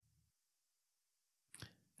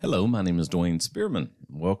Hello, my name is Dwayne Spearman.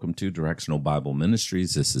 Welcome to Directional Bible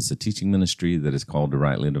Ministries. This is a teaching ministry that is called to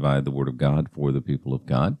rightly divide the Word of God for the people of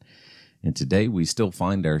God. And today we still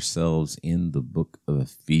find ourselves in the book of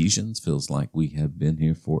Ephesians. Feels like we have been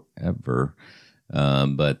here forever.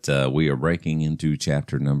 But we are breaking into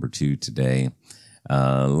chapter number 2 today.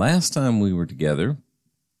 Last time we were together,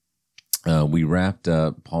 we wrapped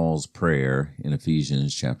up Paul's prayer in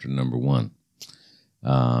Ephesians chapter number 1.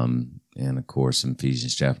 And of course, in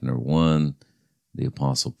Ephesians chapter number 1, the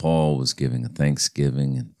Apostle Paul was giving a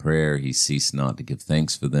thanksgiving and prayer. He ceased not to give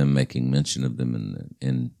thanks for them, making mention of them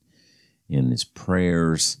in his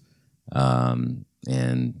prayers. And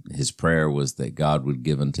his prayer was that God would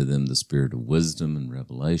give unto them the spirit of wisdom and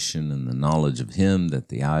revelation and the knowledge of him, that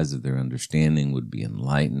the eyes of their understanding would be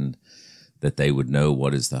enlightened, that they would know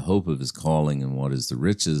what is the hope of his calling and what is the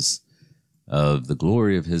riches of the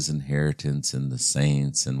glory of his inheritance in the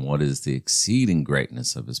saints, and what is the exceeding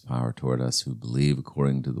greatness of his power toward us who believe,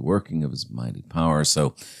 according to the working of his mighty power,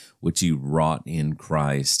 so which he wrought in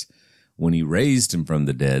Christ when he raised him from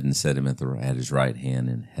the dead and set him at his right hand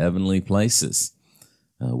in heavenly places,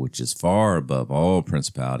 which is far above all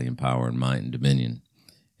principality and power and might and dominion,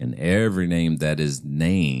 and every name that is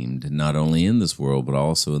named, not only in this world, but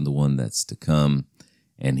also in the one that's to come.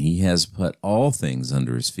 And he has put all things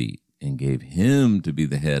under his feet, and gave him to be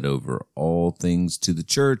the head over all things to the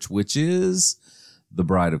church, which is the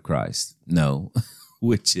bride of Christ. No,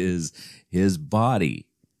 which is his body,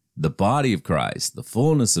 the body of Christ, the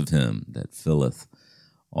fullness of him that filleth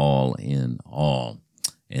all in all.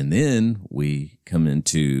 And then we come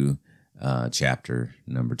into chapter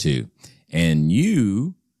number 2. And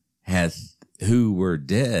you who were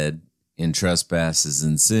dead in trespasses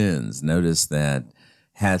and sins. Notice that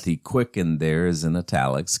hath he quickened there is in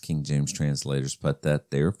italics. King James translators put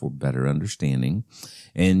that there for better understanding.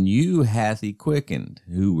 And you hath he quickened,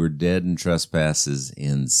 who were dead in trespasses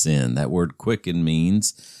in sin. That word quicken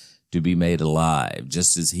means to be made alive.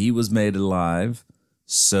 Just as he was made alive,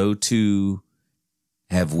 so too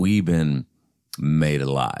have we been made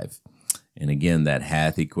alive. And again, that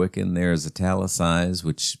hath he quickened there is italicized,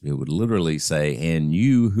 which it would literally say, and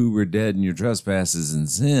you who were dead in your trespasses and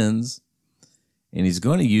sins. And he's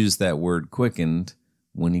going to use that word quickened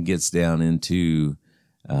when he gets down into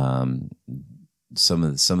some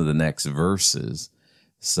of the next verses.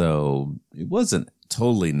 So it wasn't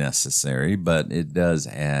totally necessary, but it does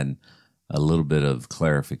add a little bit of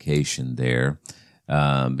clarification there,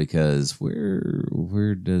 because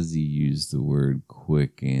where does he use the word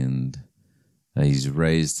quickened? He's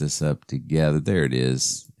raised us up together. There it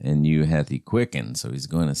is. And you hath he quickened. So he's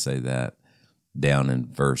going to say that down in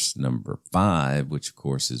verse number 5, which of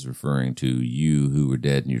course is referring to you who were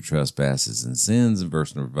dead in your trespasses and sins. In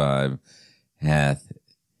verse number 5, hath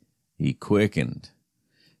he quickened.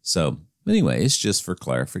 So anyway, it's just for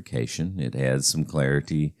clarification. It adds some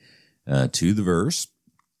clarity to the verse.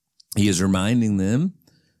 He is reminding them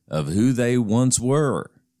of who they once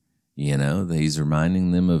were. You know, he's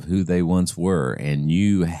reminding them of who they once were. And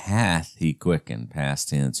you hath he quickened, past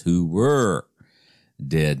tense, who were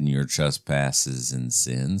dead in your trespasses and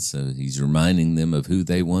sins. So he's reminding them of who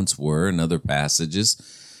they once were. In other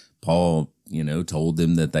passages, Paul, told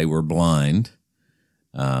them that they were blind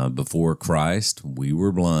before Christ. We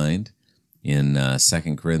were blind. In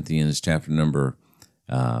 2 Corinthians chapter number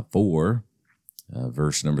 4,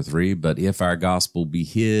 verse number 3, but if our gospel be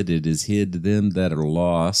hid, it is hid to them that are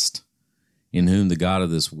lost, in whom the God of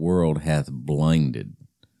this world hath blinded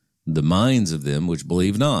the minds of them which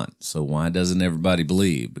believe not. So why doesn't everybody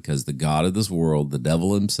believe? Because the God of this world, the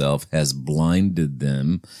devil himself, has blinded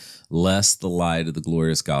them, lest the light of the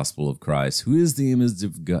glorious gospel of Christ, who is the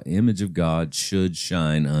image of God, should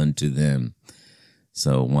shine unto them.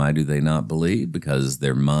 So why do they not believe? Because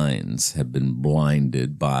their minds have been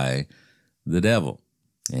blinded by the devil.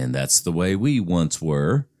 And that's the way we once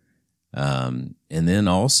were. And then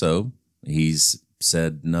also, he's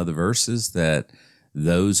said in other verses that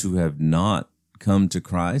those who have not come to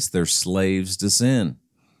Christ, they're slaves to sin.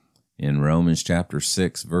 In Romans chapter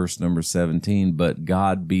 6, verse number 17, but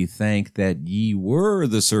God be thanked that ye were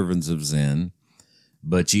the servants of sin,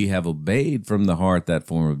 but ye have obeyed from the heart that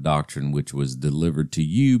form of doctrine which was delivered to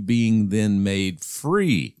you, being then made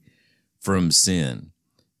free from sin.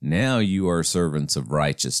 Now you are servants of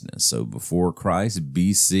righteousness. So before Christ,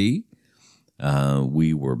 BC,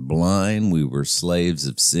 we were blind, we were slaves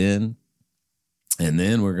of sin. And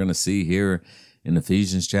then we're going to see here in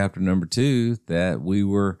Ephesians chapter number 2 that we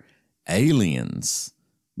were aliens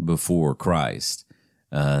before Christ.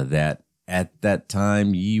 That at that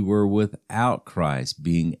time ye were without Christ,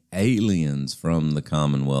 being aliens from the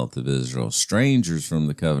commonwealth of Israel, strangers from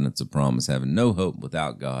the covenants of promise, having no hope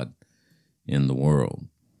without God in the world.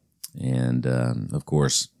 And, of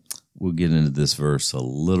course, we'll get into this verse a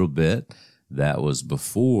little bit. That was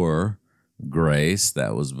before grace.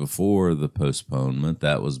 That was before the postponement.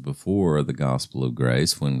 That was before the gospel of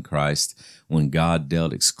grace, when God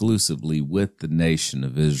dealt exclusively with the nation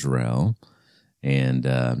of Israel. And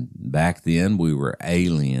back then we were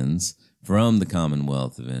aliens from the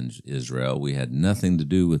commonwealth of Israel. We had nothing to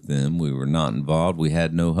do with them. We were not involved. We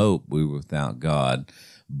had no hope. We were without God,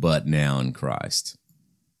 but now in Christ.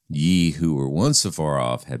 Ye who were once afar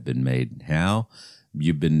off have been made how?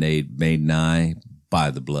 You've been made nigh by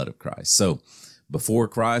the blood of Christ. So before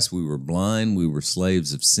Christ, we were blind, we were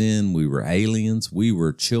slaves of sin, we were aliens, we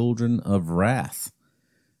were children of wrath.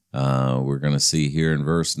 We're going to see here in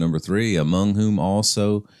verse number 3, among whom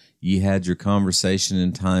also ye had your conversation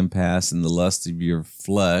in time past in the lust of your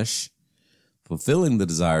flesh, fulfilling the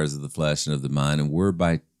desires of the flesh and of the mind, and were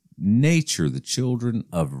by nature the children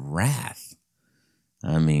of wrath.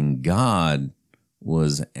 I mean, God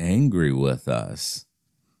was angry with us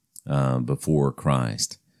before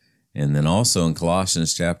Christ. And then also in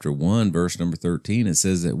Colossians chapter 1, verse number 13, it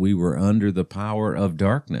says that we were under the power of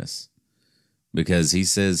darkness. Because he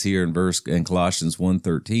says here in Colossians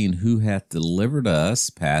 1:13, who hath delivered us,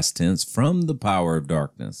 past tense, from the power of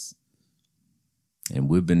darkness. And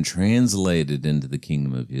we've been translated into the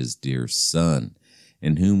kingdom of his dear Son,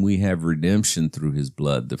 in whom we have redemption through his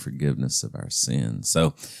blood, the forgiveness of our sins.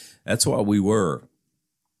 So that's what we were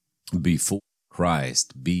before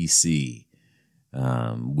Christ, BC.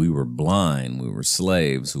 We were blind, we were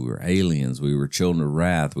slaves, we were aliens, we were children of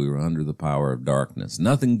wrath, we were under the power of darkness.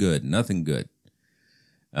 Nothing good, nothing good.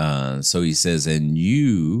 So he says, and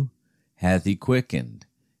you hath he quickened.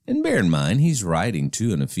 And bear in mind, he's writing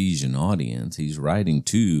to an Ephesian audience. He's writing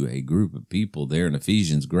to a group of people there in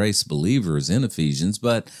Ephesians, grace believers in Ephesians,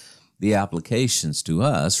 but the applications to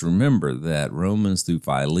us, remember that Romans through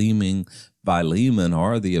Philemon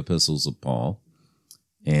are the epistles of Paul.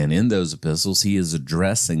 And in those epistles, he is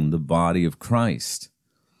addressing the body of Christ.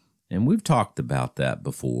 And we've talked about that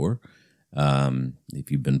before. If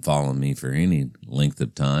you've been following me for any length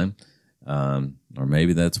of time, or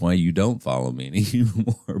maybe that's why you don't follow me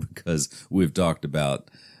anymore, because we've talked about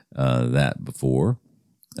that before.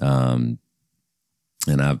 And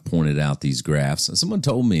I've pointed out these graphs. Someone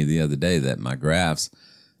told me the other day that my graphs,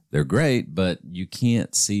 they're great, but you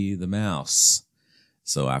can't see the mouse.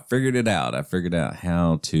 So I figured it out. I figured out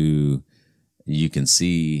how you can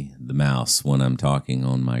see the mouse when I'm talking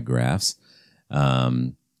on my graphs.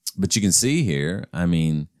 But you can see here, I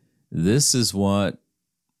mean, this is what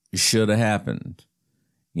should have happened.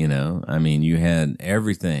 You know, I mean, you had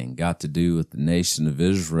everything got to do with the nation of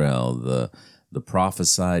Israel, the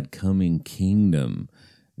prophesied coming kingdom,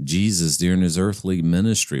 Jesus during his earthly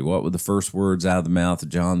ministry. What were the first words out of the mouth of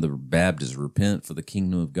John the Baptist? Repent, for the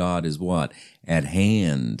kingdom of God is what? At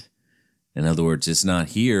hand. In other words, it's not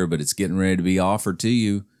here, but it's getting ready to be offered to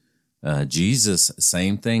you. Jesus,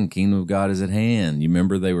 same thing. Kingdom of God is at hand. You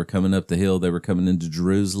remember they were coming up the hill. They were coming into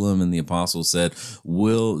Jerusalem, and the apostles said,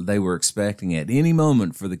 they were expecting at any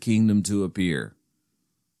moment for the kingdom to appear.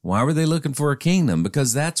 Why were they looking for a kingdom?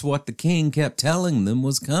 Because that's what the king kept telling them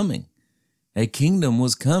was coming. A kingdom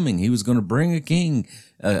was coming. He was going to bring a king,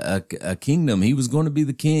 a kingdom. He was going to be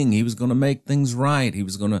the king. He was going to make things right. He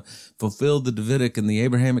was going to fulfill the Davidic and the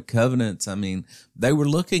Abrahamic covenants. I mean, they were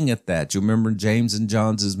looking at that. You remember James and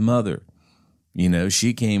John's mother. You know,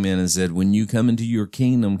 she came in and said, when you come into your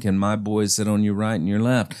kingdom, can my boys sit on your right and your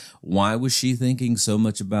left? Why was she thinking so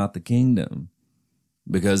much about the kingdom?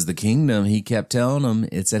 Because the kingdom, he kept telling them,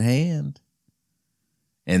 it's at hand.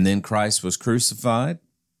 And then Christ was crucified.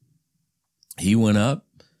 He went up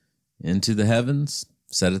into the heavens,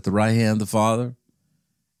 sat at the right hand of the Father.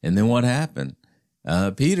 And then what happened?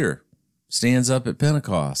 Peter stands up at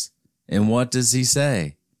Pentecost. And what does he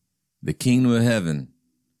say? The kingdom of heaven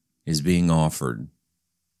is being offered.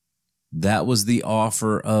 That was the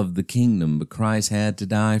offer of the kingdom, but Christ had to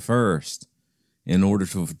die first in order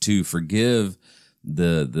to forgive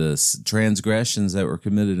the transgressions that were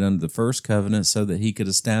committed under the first covenant so that he could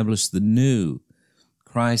establish the new.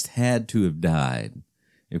 Christ had to have died.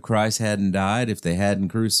 If Christ hadn't died, if they hadn't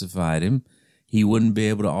crucified him, he wouldn't be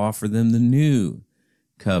able to offer them the new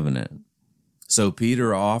covenant. So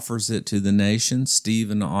Peter offers it to the nation.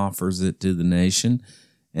 Stephen offers it to the nation,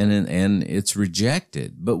 and it's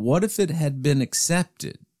rejected. But what if it had been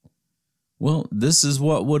accepted? Well, this is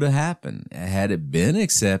what would have happened. Had it been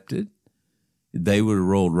accepted, they would have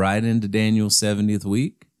rolled right into Daniel's 70th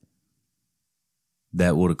week.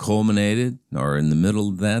 that would have culminated, or in the middle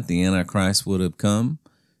of that, the Antichrist would have come.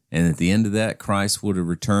 And at the end of that, Christ would have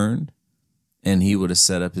returned, and he would have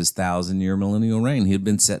set up his 1,000-year millennial reign. He had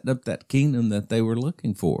been setting up that kingdom that they were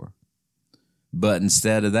looking for. But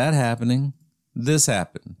instead of that happening, this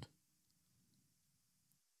happened.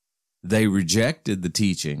 They rejected the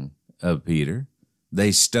teaching of Peter.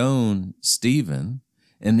 They stoned Stephen,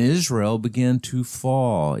 and Israel began to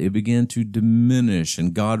fall. It began to diminish,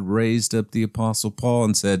 and God raised up the Apostle Paul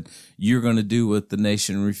and said, you're going to do what the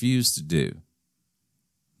nation refused to do.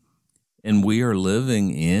 And we are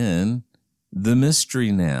living in the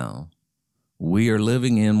mystery now. We are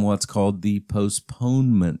living in what's called the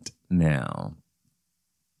postponement now.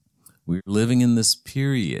 We're living in this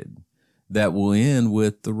period that will end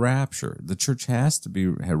with the rapture. The church has to be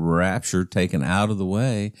rapture taken out of the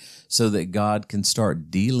way so that God can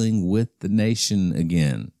start dealing with the nation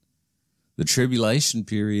again. The tribulation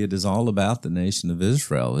period is all about the nation of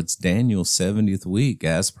Israel. It's Daniel's 70th week,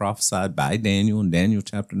 as prophesied by Daniel in Daniel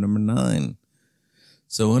chapter number 9.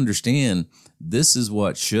 So understand, this is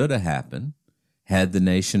what should have happened had the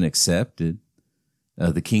nation accepted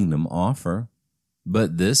the kingdom offer.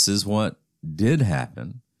 But this is what did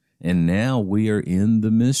happen. And now we are in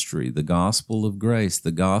the mystery, the gospel of grace,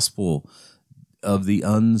 the gospel of the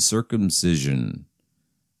uncircumcision,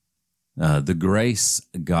 the grace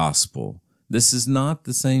gospel. This is not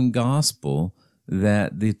the same gospel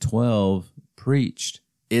that the 12 preached.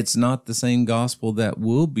 It's not the same gospel that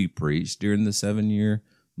will be preached during the 7-year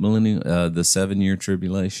millennium, the 7-year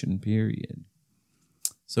tribulation period.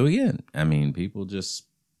 So again, I mean, people just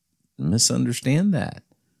misunderstand that.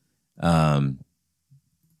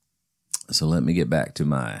 So let me get back to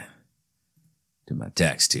my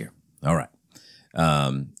text here. All right.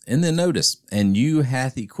 And then notice, and you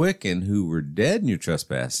hath he quickened who were dead in your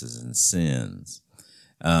trespasses and sins.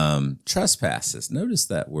 Trespasses. Notice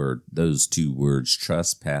that word, those two words,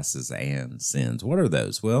 trespasses and sins. What are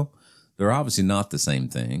those? Well, they're obviously not the same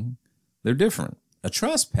thing. They're different. A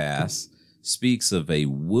trespass speaks of a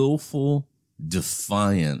willful,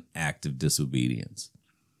 defiant act of disobedience.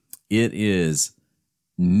 It is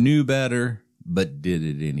knew better, but did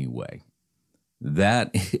it anyway.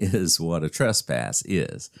 That is what a trespass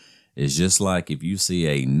is. It's just like if you see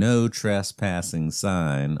a no trespassing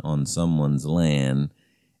sign on someone's land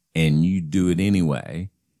and you do it anyway,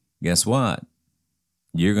 guess what?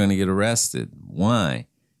 You're going to get arrested. Why?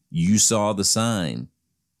 You saw the sign.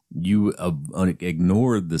 You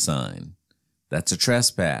ignored the sign. That's a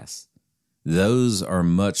trespass. Those are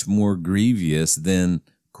much more grievous than,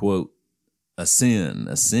 quote, a sin.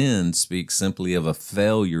 A sin speaks simply of a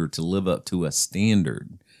failure to live up to a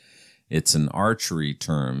standard. It's an archery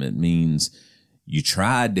term. It means you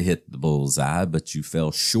tried to hit the bullseye, but you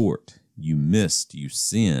fell short. You missed. You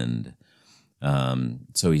sinned.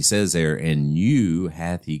 So he says there, and you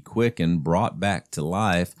hath he quickened, brought back to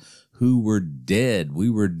life, who were dead. We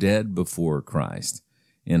were dead before Christ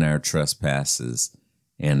in our trespasses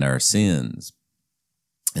and our sins.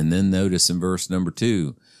 And then notice in verse number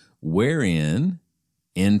 2, wherein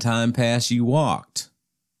in time past you walked.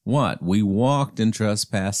 What? We walked in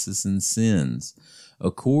trespasses and sins,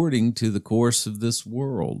 according to the course of this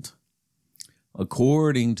world,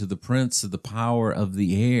 according to the prince of the power of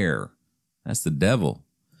the air. That's the devil.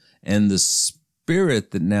 And the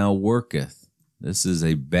spirit that now worketh. This is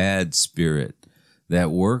a bad spirit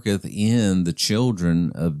that worketh in the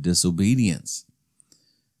children of disobedience.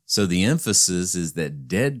 So the emphasis is that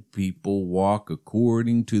dead people walk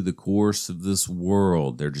according to the course of this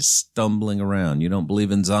world. They're just stumbling around. You don't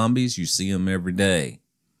believe in zombies? You see them every day.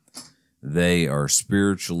 They are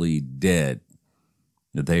spiritually dead.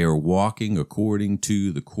 They are walking according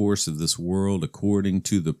to the course of this world, according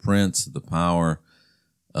to the prince of the power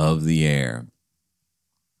of the air.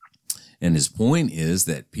 And his point is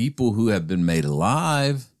that people who have been made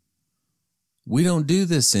alive, we don't do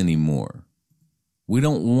this anymore. We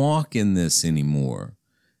don't walk in this anymore.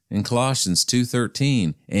 In Colossians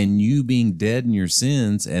 2:13, and you being dead in your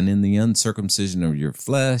sins and in the uncircumcision of your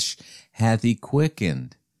flesh, hath he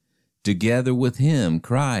quickened, together with him,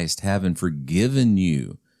 Christ, having forgiven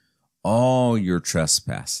you all your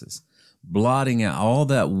trespasses, blotting out all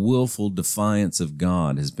that willful defiance of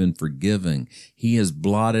God has been forgiven. He has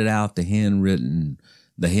blotted out the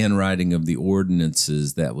handwriting of the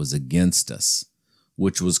ordinances that was against us,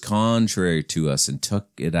 which was contrary to us, and took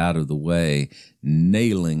it out of the way,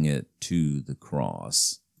 nailing it to the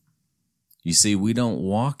cross. You see, we don't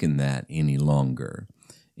walk in that any longer.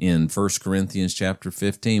 In 1 Corinthians chapter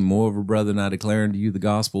 15, moreover, brethren, I declare unto you the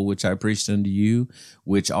gospel which I preached unto you,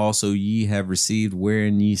 which also ye have received,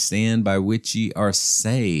 wherein ye stand, by which ye are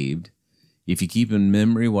saved, If you keep in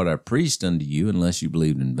memory what I preached unto you, unless you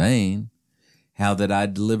believed in vain, how that I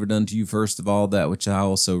delivered unto you first of all that which I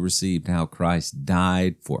also received, how Christ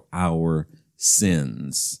died for our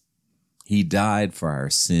sins. He died for our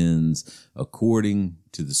sins according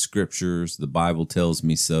to the scriptures. The Bible tells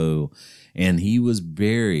me so. And he was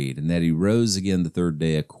buried, and that he rose again the third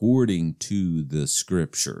day according to the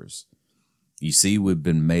scriptures. You see, we've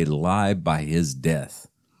been made alive by his death.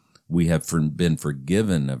 We have been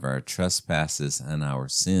forgiven of our trespasses and our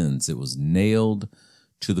sins. It was nailed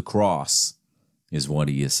to the cross, is what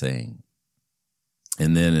he is saying.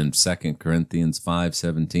 And then in 2 Corinthians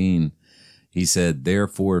 5:17, he said,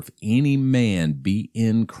 therefore, if any man be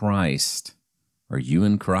in Christ, are you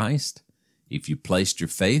in Christ? If you placed your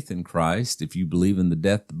faith in Christ, if you believe in the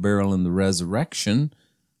death, the burial, and the resurrection,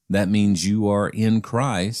 that means you are in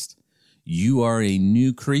Christ. You are a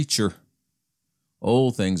new creature.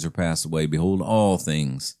 Old things are passed away. Behold, all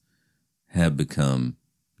things have become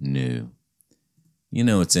new. You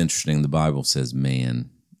know, it's interesting. The Bible says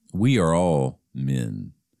man. We are all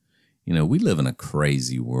men. You know, we live in a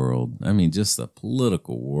crazy world. I mean, just a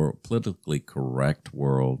political world, politically correct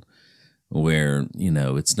world where, you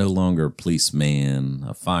know, it's no longer a policeman,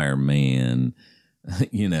 a fireman,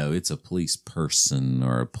 you know, it's a police person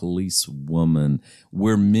or a police woman.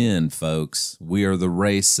 We're men, folks. We are the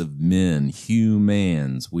race of men,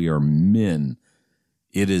 humans. We are men.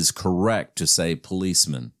 It is correct to say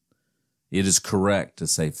policeman. It is correct to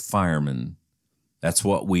say fireman. That's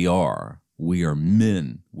what we are. We are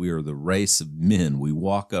men. We are the race of men. We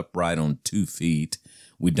walk upright on 2 feet.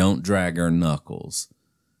 We don't drag our knuckles.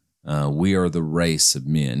 We are the race of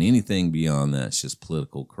men. Anything beyond that is just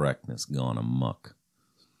political correctness gone amok.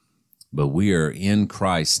 But we are in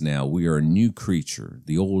Christ now. We are a new creature.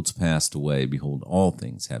 The old's passed away. Behold, all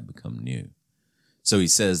things have become new. So he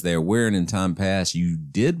says there, wherein in time past you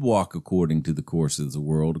did walk according to the course of the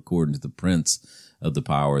world, according to the prince of the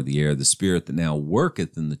power of the air, the spirit that now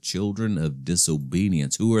worketh in the children of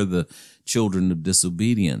disobedience. Who are the children of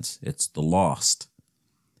disobedience? It's the lost.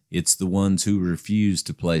 It's the ones who refuse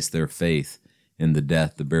to place their faith in the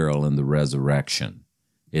death, the burial, and the resurrection.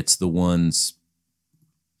 It's the ones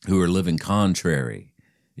who are living contrary.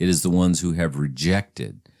 It is the ones who have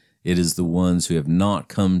rejected. It is the ones who have not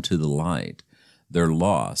come to the light. They're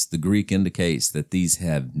lost. The Greek indicates that these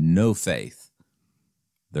have no faith.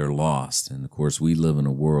 They're lost. And of course, we live in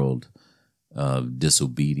a world of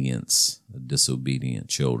disobedience, of disobedient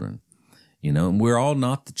children. You know, and we're all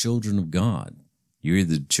not the children of God. You're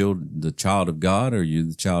either the child of God or you're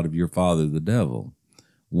the child of your father, the devil,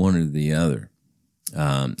 one or the other.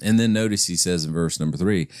 And then notice he says in verse number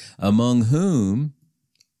 3, among whom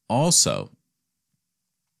also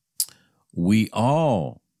we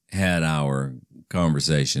all had our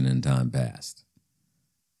conversation in time past.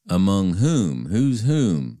 Among whom? Who's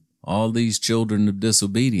whom? All these children of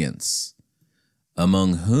disobedience.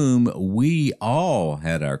 Among whom we all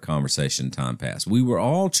had our conversation in time past. We were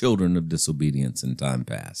all children of disobedience in time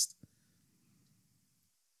past.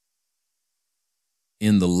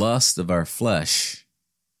 In the lust of our flesh,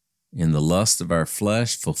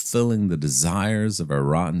 fulfilling the desires of our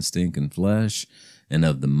rotten, stinking flesh and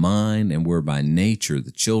of the mind, and were by nature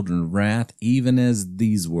the children of wrath, even as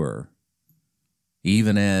these were,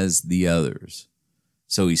 even as the others.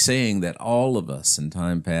 So he's saying that all of us in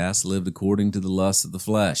time past lived according to the lust of the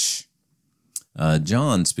flesh.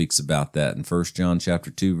 John speaks about that in 1 John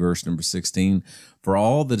chapter 2, verse number 16. For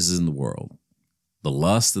all that is in the world, the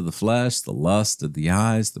lust of the flesh, the lust of the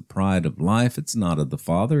eyes, the pride of life, it's not of the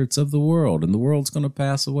Father, it's of the world. And the world's going to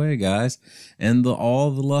pass away, guys, and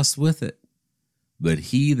all the lust with it. But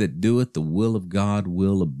he that doeth the will of God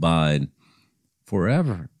will abide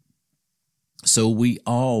forever. So we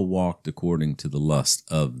all walked according to the lust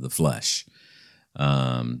of the flesh.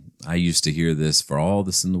 I used to hear this, for all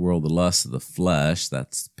this in the world, the lust of the flesh,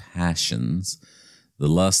 that's passions, the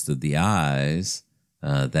lust of the eyes,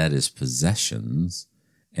 that is possessions,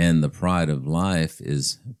 and the pride of life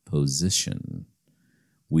is position.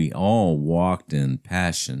 We all walked in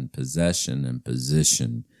passion, possession, and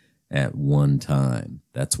position at one time.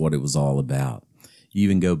 That's what it was all about. You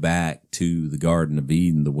even go back to the Garden of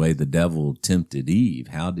Eden, the way the devil tempted Eve.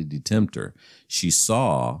 How did he tempt her? She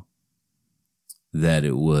saw that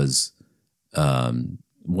it was,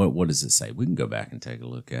 what does it say? We can go back and take a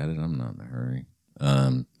look at it. I'm not in a hurry.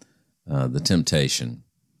 The temptation,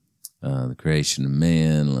 the creation of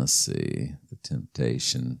man. Let's see, the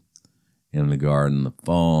temptation in the garden, the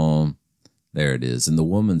fall. There it is. And the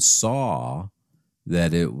woman saw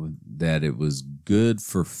that it was good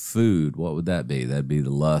for food. What would that be? That'd be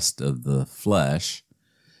the lust of the flesh.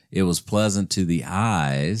 It was pleasant to the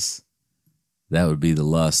eyes, That would be the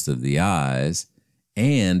lust of the eyes,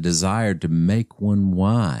 and desired to make one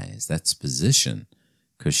wise. That's position,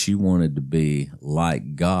 because she wanted to be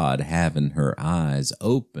like God, having her eyes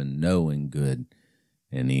open, knowing good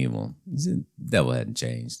and evil. The devil hadn't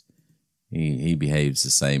changed. He behaves the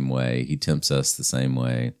same way. He tempts us the same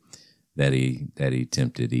way that he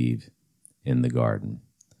tempted Eve in the garden.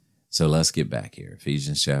 So let's get back here.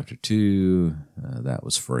 Ephesians chapter 2, that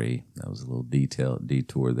was free. That was a little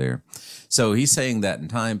detour there. So he's saying that in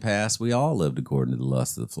time past, we all lived according to the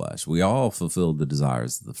lust of the flesh. We all fulfilled the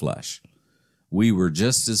desires of the flesh. We were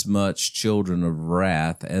just as much children of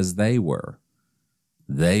wrath as they were,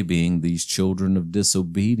 they being these children of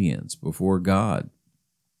disobedience before God.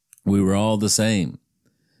 We were all the same.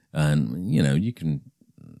 And,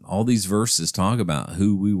 all these verses talk about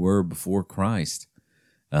who we were before Christ.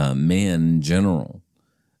 Men in general.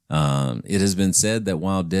 It has been said that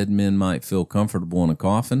while dead men might feel comfortable in a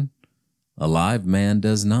coffin, a live man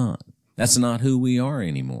does not. That's not who we are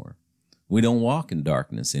anymore. We don't walk in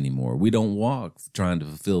darkness anymore. We don't walk trying to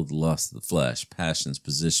fulfill the lust of the flesh, passions,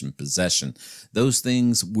 possession. Those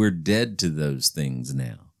things, we're dead to those things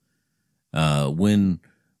now. When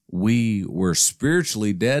we were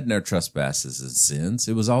spiritually dead in our trespasses and sins,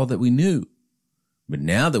 it was all that we knew. But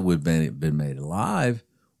now that we've been made alive,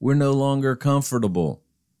 we're no longer comfortable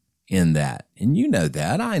in that. And you know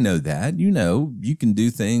that. I know that. You can do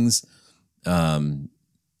things.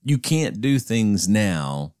 You can't do things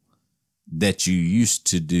now that you used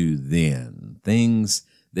to do then. Things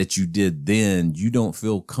that you did then, you don't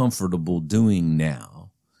feel comfortable doing now.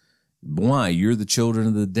 Why? You're the children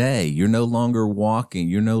of the day. You're no longer walking.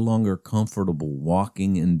 You're no longer comfortable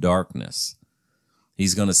walking in darkness.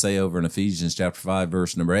 He's going to say over in Ephesians chapter 5,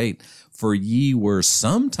 verse number 8, for ye were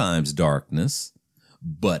sometimes darkness,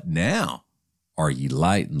 but now are ye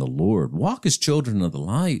light in the Lord. Walk as children of the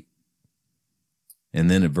light. And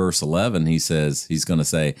then in verse 11, he's going to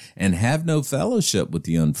say, and have no fellowship with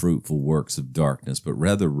the unfruitful works of darkness, but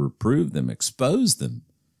rather reprove them, expose them,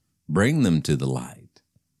 bring them to the light.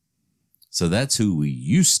 So that's who we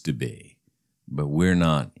used to be, but we're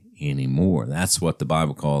not anymore. That's what the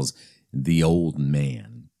Bible calls the old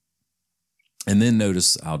man. And then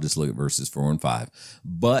notice, I'll just look at verses 4 and 5.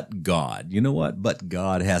 But God, you know what? But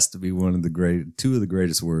God has to be two of the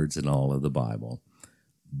greatest words in all of the Bible.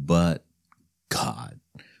 But God,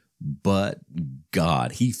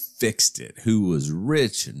 he fixed it, who was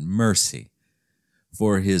rich in mercy,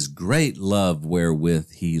 for his great love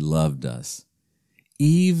wherewith he loved us,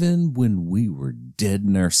 even when we were dead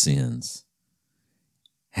in our sins,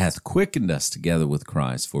 hath quickened us together with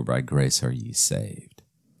Christ, for by grace are ye saved.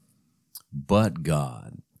 But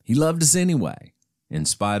God, he loved us anyway, in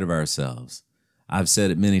spite of ourselves. I've said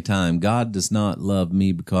it many times, God does not love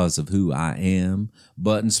me because of who I am,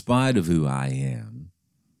 but in spite of who I am.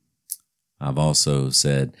 I've also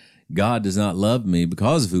said, God does not love me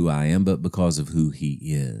because of who I am, but because of who he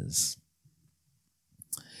is.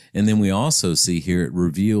 And then we also see here it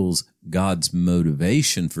reveals God's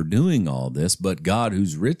motivation for doing all this, but God,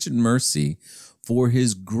 who's rich in mercy, for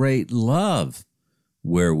his great love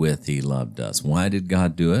wherewith he loved us. Why did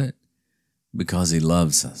God do it? Because he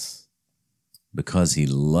loves us. Because he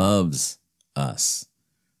loves us.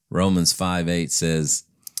 Romans 5:8 says,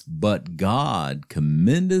 but God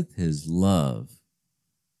commendeth his love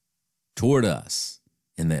toward us,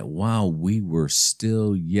 in that while we were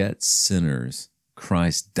still yet sinners,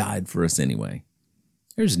 Christ died for us anyway.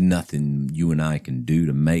 There's nothing you and I can do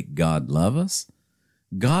to make God love us.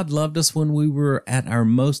 God loved us when we were at our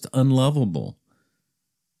most unlovable,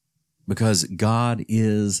 because God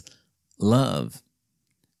is love.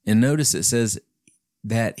 And notice it says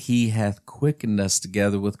that he hath quickened us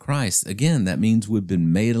together with Christ. Again, that means we've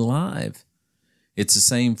been made alive. It's the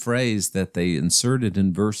same phrase that they inserted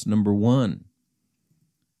in verse number 1.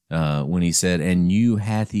 When he said, and you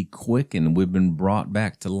hath he quickened, we've been brought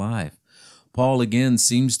back to life. Paul again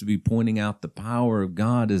seems to be pointing out the power of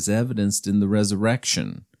God as evidenced in the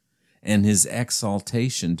resurrection and his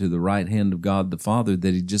exaltation to the right hand of God the Father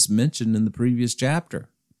that he just mentioned in the previous chapter.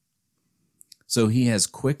 So he has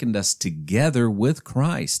quickened us together with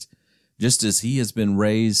Christ. Just as he has been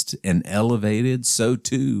raised and elevated, so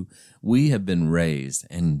too we have been raised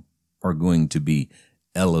and are going to be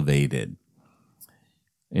elevated.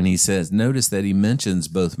 And he says, notice that he mentions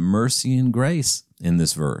both mercy and grace in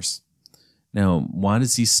this verse. Now, why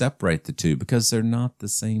does he separate the two? Because they're not the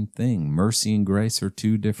same thing. Mercy and grace are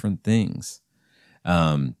two different things.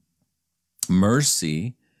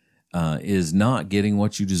 Mercy is not getting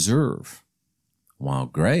what you deserve, while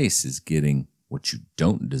grace is getting what you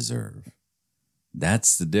don't deserve.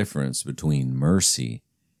 That's the difference between mercy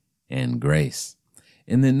and grace.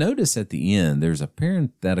 And then notice at the end, there's a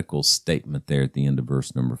parenthetical statement there at the end of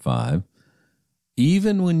verse number 5.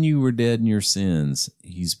 Even when you were dead in your sins,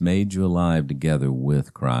 he's made you alive together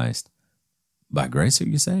with Christ. By grace are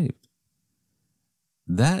you saved.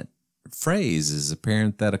 That phrase is a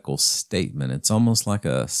parenthetical statement. It's almost like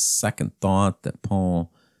a second thought that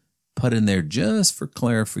Paul put in there just for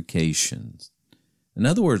clarifications. In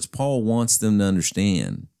other words, Paul wants them to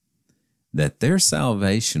understand that their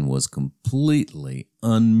salvation was completely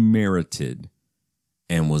unmerited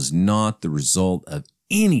and was not the result of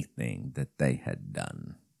anything that they had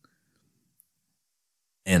done.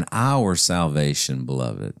 And our salvation,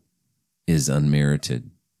 beloved, is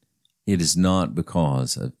unmerited. It is not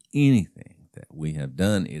because of anything that we have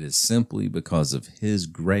done. It is simply because of his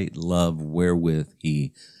great love wherewith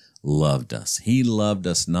he loved us. He loved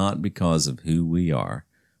us not because of who we are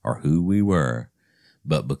or who we were,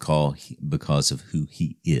 but because of who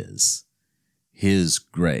he is. His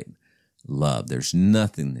great love. There's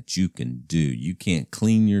nothing that you can do. You can't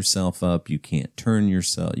clean yourself up. You can't turn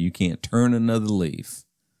another leaf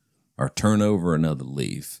or turn over another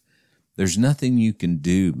leaf. There's nothing you can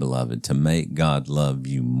do, beloved, to make God love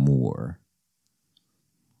you more.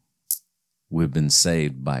 We've been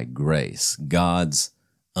saved by grace, God's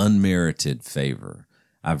unmerited favor.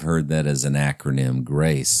 I've heard that as an acronym,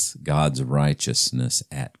 GRACE, God's righteousness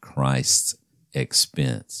at Christ's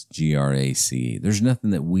expense, GRACE. There's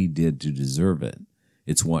nothing that we did to deserve it.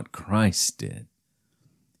 It's what Christ did.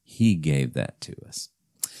 He gave that to us.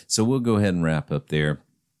 So we'll go ahead and wrap up there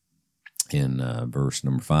in verse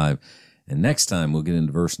number 5. And next time we'll get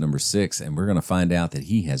into verse number 6, and we're going to find out that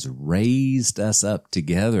he has raised us up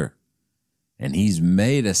together. And he's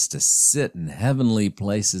made us to sit in heavenly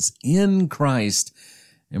places in Christ.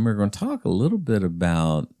 And we're going to talk a little bit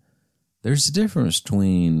about there's a difference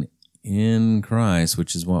between in Christ,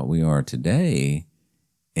 which is what we are today,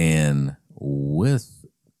 and with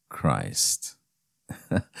Christ.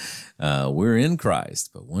 We're in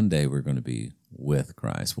Christ, but one day we're going to be with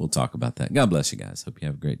Christ. We'll talk about that. God bless you guys. Hope you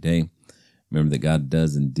have a great day. Remember that God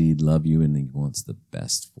does indeed love you, and he wants the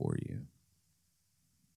best for you.